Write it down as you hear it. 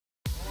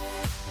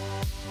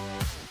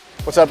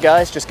What's up,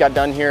 guys? Just got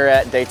done here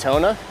at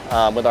Daytona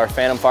with our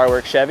Phantom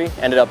Fireworks Chevy.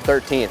 Ended up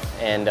 13th,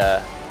 and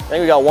I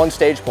think we got one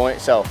stage point,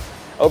 so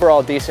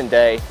overall decent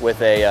day with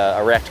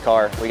a wrecked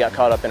car. We got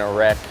caught up in a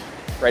wreck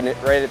right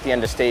at the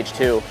end of stage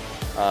 2,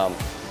 and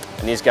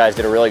these guys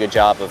did a really good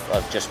job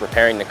of just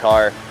repairing the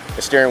car.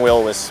 The steering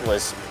wheel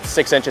was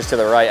 6 inches to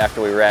the right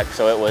after we wrecked,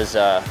 so it was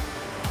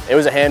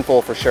a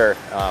handful for sure.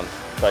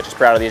 But just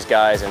proud of these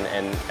guys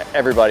and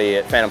everybody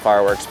at Phantom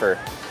Fireworks for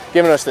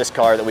giving us this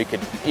car that we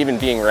could, even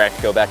being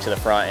wrecked, go back to the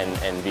front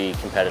and be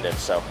competitive.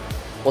 So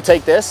we'll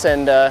take this,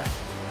 and to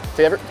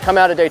ever come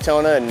out of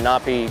Daytona and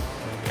not be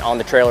on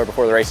the trailer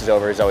before the race is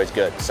over is always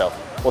good. So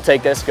we'll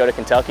take this, go to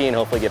Kentucky, and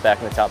hopefully get back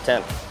in the top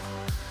 10.